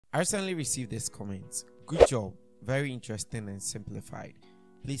I recently received this comment. Good job, very interesting and simplified.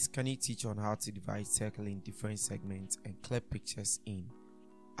 Please, can you teach on how to divide circle in different segments and clip pictures in?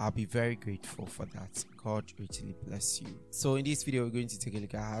 I'll be very grateful for that. God richly bless you. So in this video, we're going to take a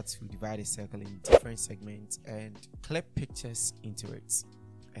look at how to divide a circle in different segments and clip pictures into it.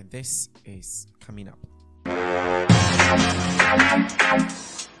 And this is coming up.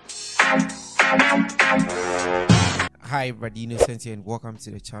 Hi everybody, Innocent here and welcome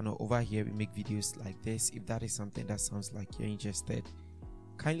to the channel. Over here we make videos like this. If that is something that sounds like you're interested,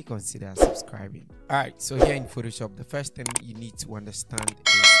 kindly consider subscribing. Alright, so here in Photoshop, the first thing you need to understand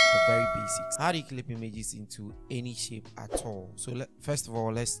is the very basics. How do you clip images into any shape at all? So first of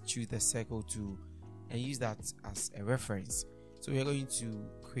all, let's choose the circle tool and use that as a reference. So we're going to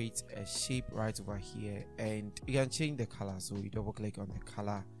create a shape right over here, and you can change the color. So you double click on the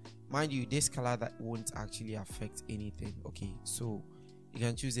color. Mind you, this color that won't actually affect anything. Okay, so you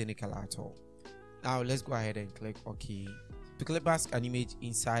can choose any color at all. Now let's go ahead and click OK. To clip mask an image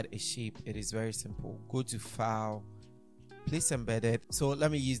inside a shape, it is very simple. Go to File, Place Embedded. So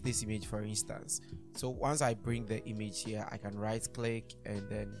let me use this image for instance. So once I bring the image here, I can right click and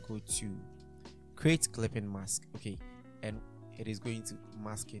then go to Create Clipping Mask. Okay, and it is going to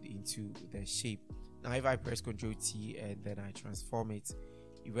mask it into the shape. Now if I press Ctrl T and then I transform it,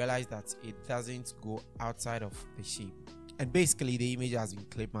 you realize that it doesn't go outside of the shape, and basically the image has been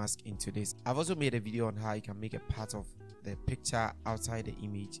clip masked into this. I've also made a video on how you can make a part of the picture outside the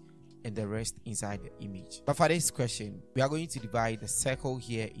image and the rest inside the image. But for this question, we are going to divide the circle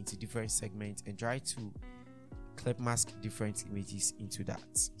here into different segments and try to clip mask different images into that.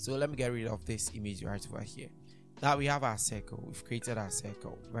 So let me get rid of this image right over here. Now we have our circle. We've created our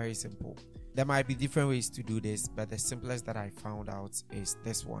circle. Very simple. There might be different ways to do this, but the simplest that I found out is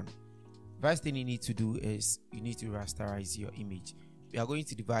this one. First thing you need to do is you need to rasterize your image. We are going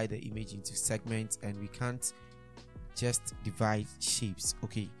to divide the image into segments, and we can't just divide shapes.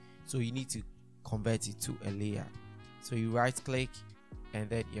 Okay, so you need to convert it to a layer. So you right click and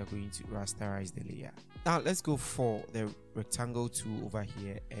then you're going to rasterize the layer. Now let's go for the rectangle tool over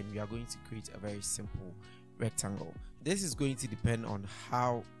here, and we are going to create a very simple rectangle. This is going to depend on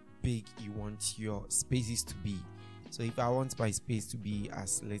how big you want your spaces to be. So if I want my space to be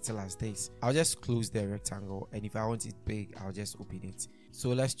as little as this, I'll just close the rectangle, and if I want it big, I'll just open it. So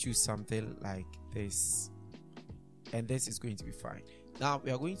let's choose something like this, and this is going to be fine. Now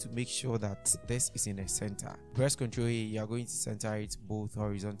we are going to make sure that this is in the center. Press Ctrl A, you are going to center it both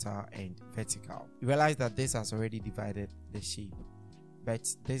horizontal and vertical. You realize that this has already divided the shape, but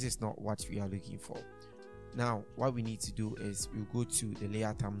this is not what we are looking for. Now what we need to do is we'll go to the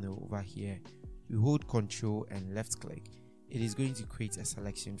layer thumbnail over here. We hold Ctrl and left click. It is going to create a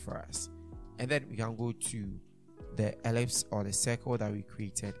selection for us, and then we can go to the ellipse or the circle that we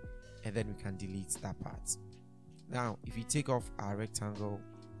created, and then we can delete that part. Now if you take off our rectangle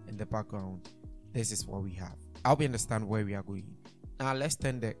in the background, this is what we have. I hope you understand where we are going. Now let's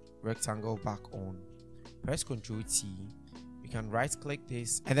turn the rectangle back on. Press Ctrl T. We can right click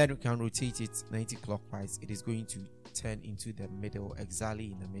this and then we can rotate it 90 clockwise. It is going to turn into the middle,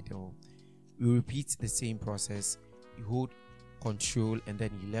 exactly in the middle. We repeat the same process. You hold Ctrl and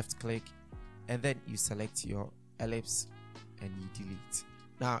then you left click, and then you select your ellipse and you delete.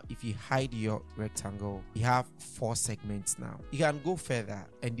 Now if you hide your rectangle, you have 4 segments. Now you can go further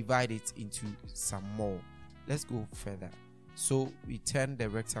and divide it into some more. Let's go further. So we turn the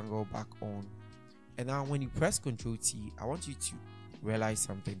rectangle back on, and now when you press Ctrl T, I want you to realize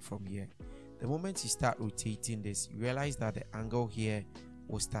something from here. The moment you start rotating this, you realize that the angle here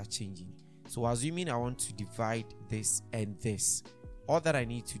will start changing. So assuming I want to divide this and this, all that I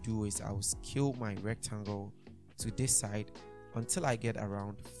need to do is I will scale my rectangle to this side until I get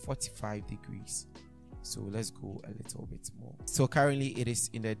around 45 degrees. So let's go a little bit more. So currently it is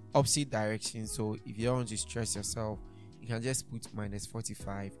in the opposite direction, so if you don't want to stress yourself, you can just put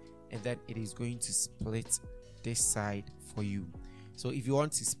 -45, and then it is going to split this side for you. So if you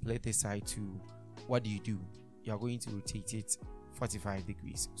want to split this side too, what do? You are going to rotate it 45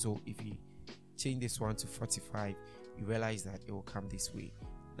 degrees. So if you change this one to 45, you realize that it will come this way.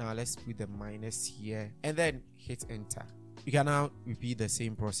 Now let's put the minus here and then hit enter. You can now repeat the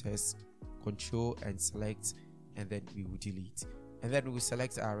same process, Control and select, and then we will delete, and then we will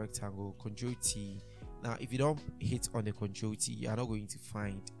select our rectangle, Control T. Now if you don't hit on the Control T, you are not going to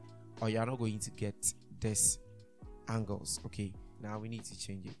find, or you are not going to get this angles. Okay, now we need to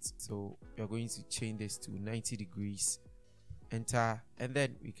change it. So we are going to change this to 90 degrees, enter, and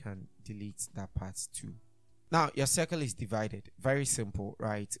then we can delete that part too. Now your circle is divided, very simple,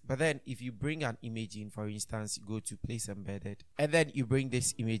 right? But then if you bring an image in, for instance, you go to place embedded, and then you bring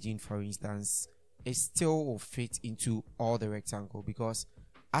this image in, for instance, it still will fit into all the rectangle, because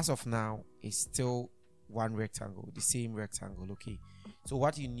as of now it's still one rectangle, the same rectangle. Okay, so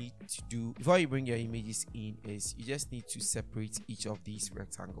what you need to do before you bring your images in is you just need to separate each of these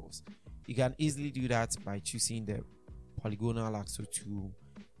rectangles. You can easily do that by choosing the polygonal axle tool.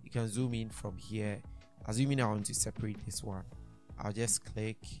 You can zoom in from here. Assuming I want to separate this one, I'll just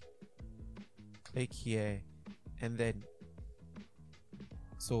click here, and then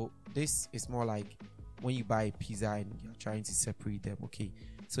so this is more like when you buy a pizza and you're trying to separate them. Okay,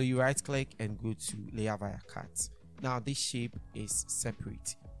 so you right click and go to layer via cut. Now this shape is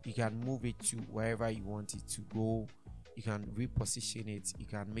separate. You can move it to wherever you want it to go. You can reposition it, you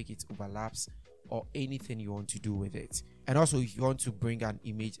can make it overlaps, or anything you want to do with it. And also, if you want to bring an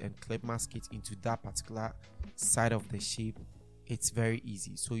image and clip mask it into that particular side of the shape, it's very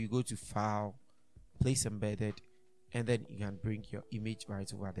easy. So you go to File, Place Embedded, and then you can bring your image right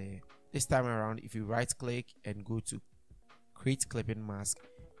over there. This time around, if you right click and go to Create Clipping Mask,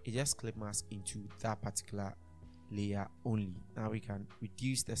 it just clip mask into that particular layer only. Now we can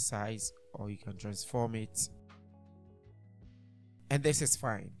reduce the size, or you can transform it, and this is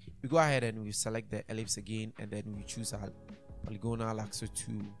fine. We go ahead and we select the ellipse again, and then we choose our polygonal axle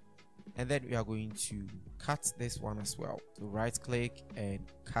tool, and then we are going to cut this one as well. So right click and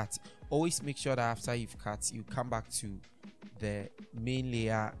cut. Always make sure that after you've cut, you come back to the main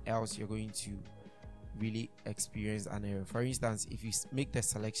layer, else you're going to really experience an error. For instance, if you make the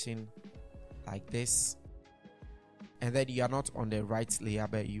selection like this, and then you are not on the right layer,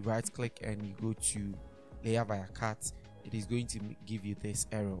 but you right click and you go to layer via cut, it is going to give you this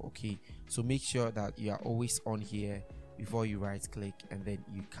error. Okay, so make sure that you are always on here before you right click and then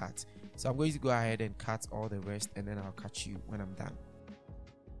you cut. So I'm going to go ahead and cut all the rest, and then I'll catch you when I'm done.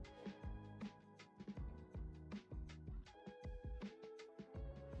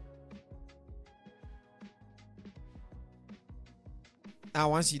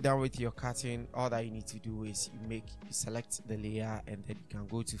 Now once you're done with your cutting, all that you need to do is you select the layer, and then you can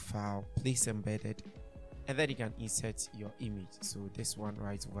go to File, Place Embedded, and then you can insert your image. So this one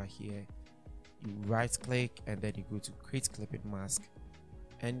right over here, you right click and then you go to Create Clipping Mask,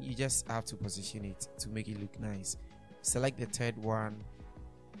 and you just have to position it to make it look nice. Select the third one,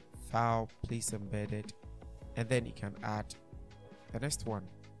 File, Place Embedded, and then you can add the next one.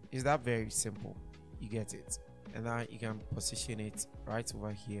 Is that very simple? You get it. And now you can position it right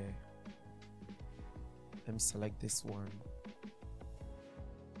over here. Let me select this one.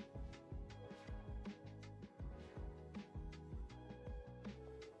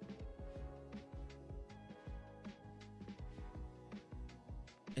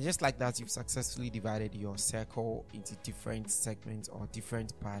 And just like that, you've successfully divided your circle into different segments or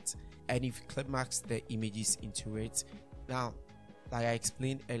different parts, and you've clip masked the images into it. Now, like I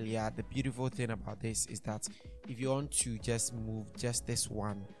explained earlier, the beautiful thing about this is that if you want to just move just this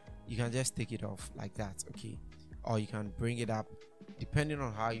one, you can just take it off like that, okay? Or you can bring it up, depending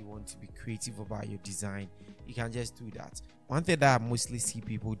on how you want to be creative about your design. You can just do that. One thing that I mostly see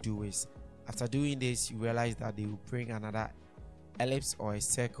people do is, after doing this, you realize that they will bring another ellipse or a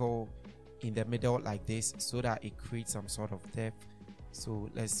circle in the middle like this, so that it creates some sort of depth. So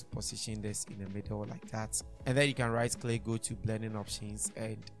let's position this in the middle like that, and then you can right click, go to blending options,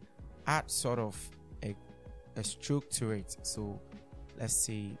 and add sort of a stroke to it. So let's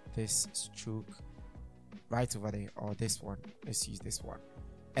say this stroke right over there, or this one, let's use this one,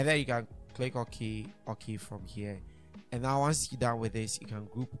 and then you can click OK from here. And now once you're done with this, you can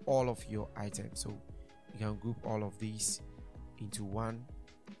group all of your items. So you can group all of these into one,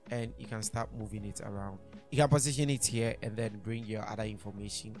 and you can start moving it around. You can position it here and then bring your other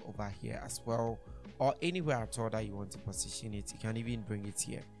information over here as well, or anywhere at all that you want to position it. You can even bring it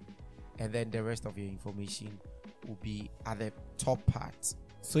here, and then the rest of your information will be at the top part.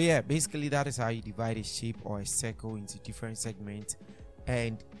 So yeah, basically that is how you divide a shape or a circle into different segments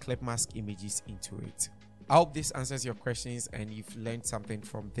and clip mask images into it. I hope this answers your questions and you've learned something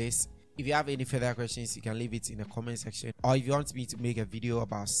from this. If you have any further questions, you can leave it in the comment section, or if you want me to make a video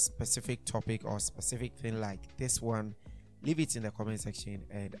about a specific topic or specific thing like this one, leave it in the comment section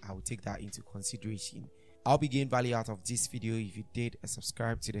and I will take that into consideration. I'll be gaining value out of this video. If you did,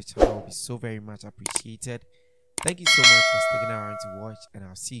 subscribe to the channel will be so very much appreciated. Thank you so much for sticking around to watch, and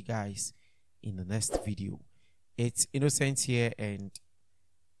I'll see you guys in the next video. It's Innocent here, and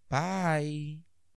bye.